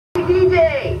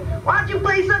Why don't you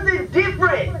play something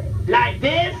different? Like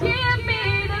this? Give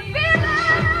me the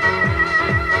feeling.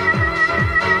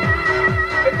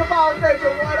 It's the Power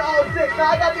Station 106. Now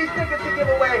I got these tickets to give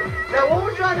away. Now what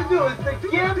we're trying to do is to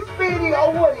give Speedy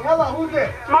a Woody. Hello, who's this?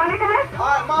 Monica?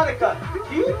 Alright, Monica.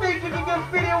 Do you think you can give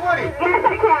Speedy a Woody? Yes,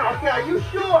 I can. Okay, are you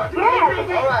sure? Yes.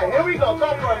 Alright, here we go.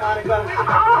 Go for it, Monica.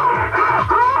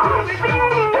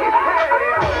 Speedy.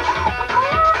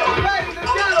 Ladies and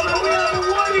gentlemen, we have a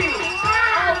Woody.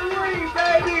 A Woody,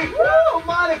 baby. Woo,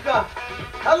 Monica.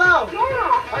 Hello. Yeah.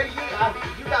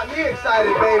 You got me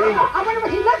excited, baby. I wonder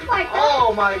what he looks like.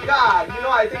 Oh my God. You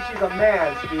know, I think she's a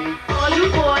man, Steve. All you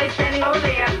boys standing over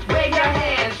there, wave your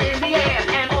hands in